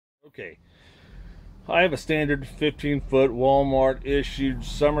Okay, I have a standard 15-foot Walmart issued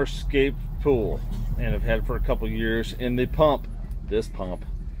Summerscape pool, and I've had it for a couple years. And the pump, this pump,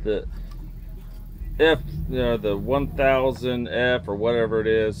 the F, the 1000F or whatever it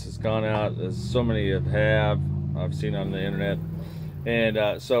is, has gone out. As so many I've seen on the internet,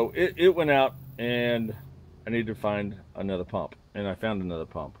 and so it went out, and I need to find another pump, and I found another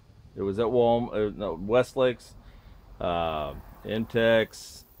pump. It was at Walmart, no, Westlake's,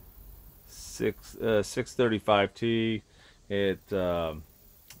 Intex 635T. And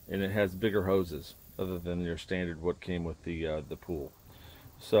it has bigger hoses other than your standard what came with the pool.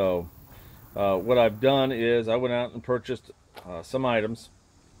 So what I've done is I went out and purchased some items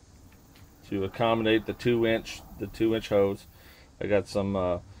to accommodate the 2-inch hose. I got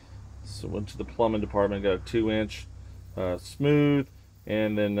some so went to the plumbing department, got a 2-inch smooth,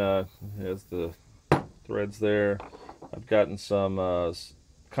 and then has the threads there. I've gotten some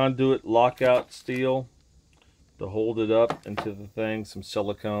conduit lockout steel to hold it up into the thing, some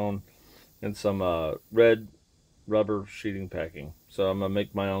silicone, and some red rubber sheeting packing. So I'm gonna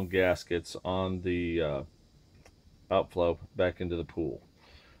make my own gaskets on the outflow back into the pool.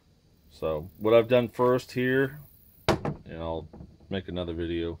 So what I've done first here, and I'll make another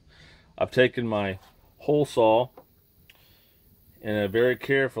video, I've taken my hole saw and I very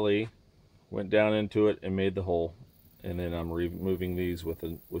carefully went down into it and made the hole, and then I'm removing these with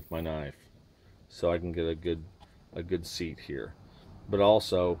my knife so I can get a good seat here. But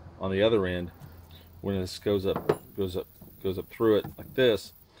also on the other end, when this goes up through it like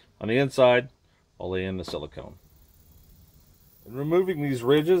this, on the inside I'll lay in the silicone. And removing these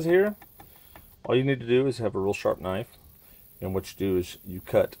ridges here, all you need to do is have a real sharp knife, and what you do is you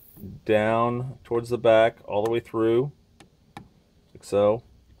cut down towards the back all the way through, like so,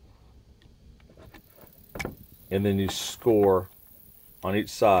 and then you score on each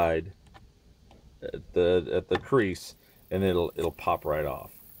side at the crease, and it'll pop right off,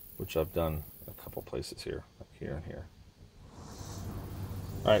 which I've done a couple places here, like here and here.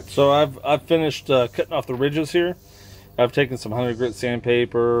 All right, so I've finished cutting off the ridges here. I've taken some 100 grit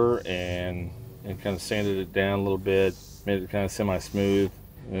sandpaper and kind of sanded it down a little bit, made it kind of semi-smooth,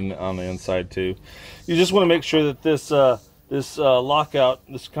 and on the inside too. You just want to make sure that this lockout,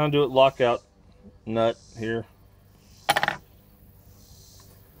 this conduit lockout nut here,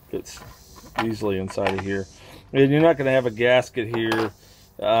 fits easily inside of here. And you're not going to have a gasket here.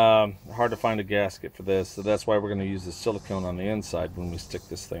 Hard to find a gasket for this, so that's why we're going to use the silicone on the inside when we stick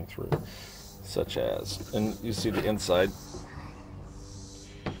this thing through, such as, and you see the inside.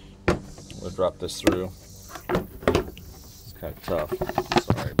 I'm going to drop this through. It's kind of tough.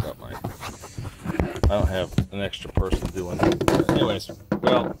 Sorry about I don't have an extra person doing it. Anyways,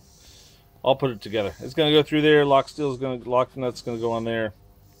 well, I'll put it together. It's going to go through there. Lock nut's going to go on there.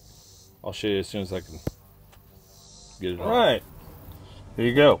 I'll show you as soon as I can get it on. All right, here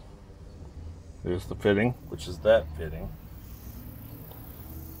you go. There's the fitting, which is that fitting.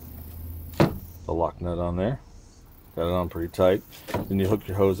 The lock nut on there. Got it on pretty tight. Then you hook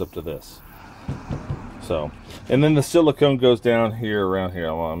your hose up to this. So, and then the silicone goes down here, around here.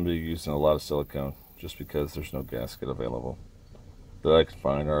 I'm going to be using a lot of silicone just because there's no gasket available that I can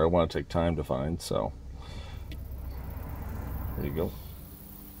find, or I want to take time to find. So, there you go.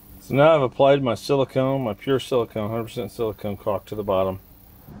 So now I've applied my silicone, my pure silicone, 100% silicone caulk to the bottom.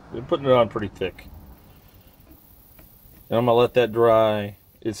 Been putting it on pretty thick. And I'm going to let that dry.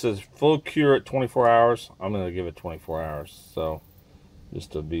 It says full cure at 24 hours. I'm going to give it 24 hours. So,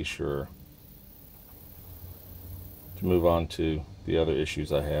 just to be sure to move on to the other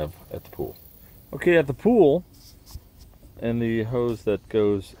issues I have at the pool. Okay, at the pool, and the hose that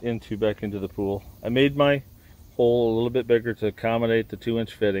goes back into the pool, I made my hole a little bit bigger to accommodate the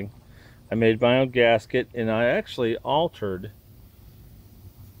 2-inch fitting. I made my own gasket, and I actually altered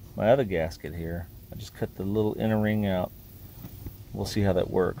my other gasket here. I just cut the little inner ring out. We'll see how that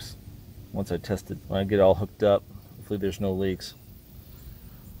works once I test it, when I get it all hooked up. Hopefully there's no leaks.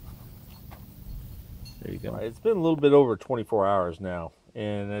 There you go. It's been a little bit over 24 hours now,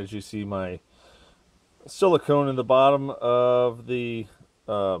 and as you see, my silicone in the bottom of the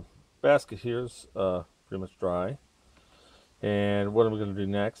basket here is pretty much dry. And what I'm going to do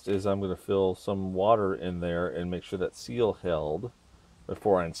next is I'm going to fill some water in there and make sure that seal held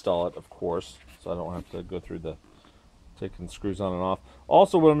before I install it, of course, so I don't have to go through taking the screws on and off.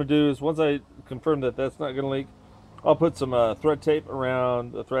 Also, what I'm going to do is, once I confirm that that's not going to leak, I'll put some thread tape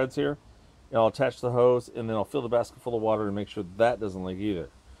around the threads here, and I'll attach the hose, and then I'll fill the basket full of water and make sure that doesn't leak either.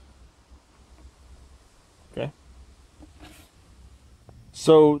 Okay.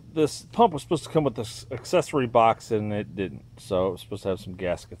 So this pump was supposed to come with this accessory box, and it didn't. So it was supposed to have some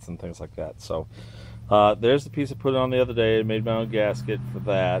gaskets and things like that. So there's the piece I put on the other day. I made my own gasket for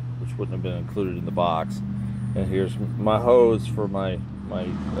that, which wouldn't have been included in the box. And here's my hose for my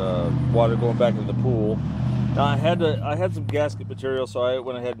water going back into the pool. Now I had some gasket material, so I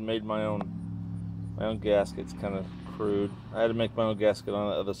went ahead and made my own gasket. It's kind of crude. I had to make my own gasket on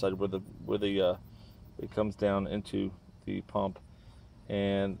the other side where it comes down into the pump,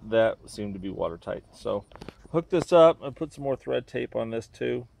 and that seemed to be watertight. So hook this up. I put some more thread tape on this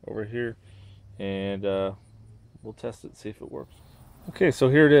too over here, and we'll test it and see if it works. Okay, so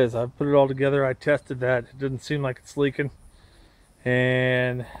here it is. I've put it all together. I tested that. It doesn't seem like it's leaking,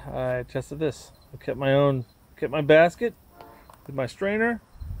 and I tested this. I kept my basket with my strainer,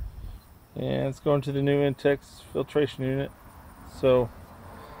 and it's going to the new Intex filtration unit. So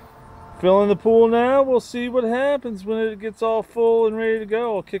filling the pool now. We'll see what happens when it gets all full and ready to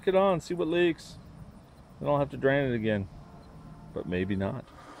go. I'll kick it on, see what leaks. Then I'll have to drain it again, but maybe not.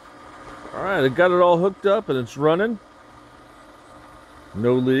 All right, I got it all hooked up and it's running.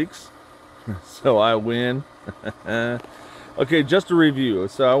 No leaks, so I win. Okay, just a review.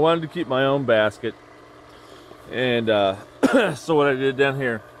 So I wanted to keep my own basket, and so what I did down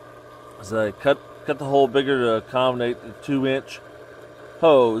here is I cut the hole bigger to accommodate the 2-inch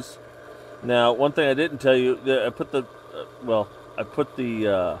hose. Now, one thing I didn't tell you, I put the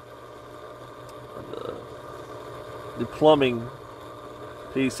plumbing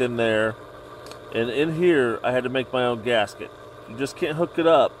piece in there, and in here I had to make my own gasket. You just can't hook it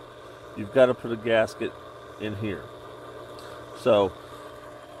up. You've got to put a gasket in here. So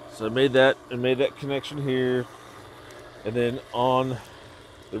I made that connection here, and then on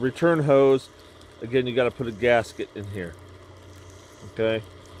the return hose, again, you got to put a gasket in here. Okay.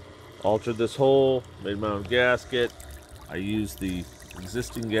 Altered this hole, made my own gasket. I used the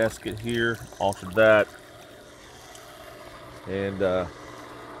existing gasket here, altered that, and that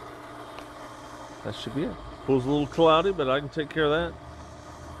should be it. Pool's a little cloudy, but I can take care of that.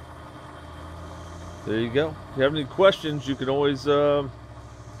 There you go. If you have any questions, you can always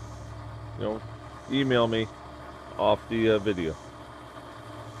email me off the video.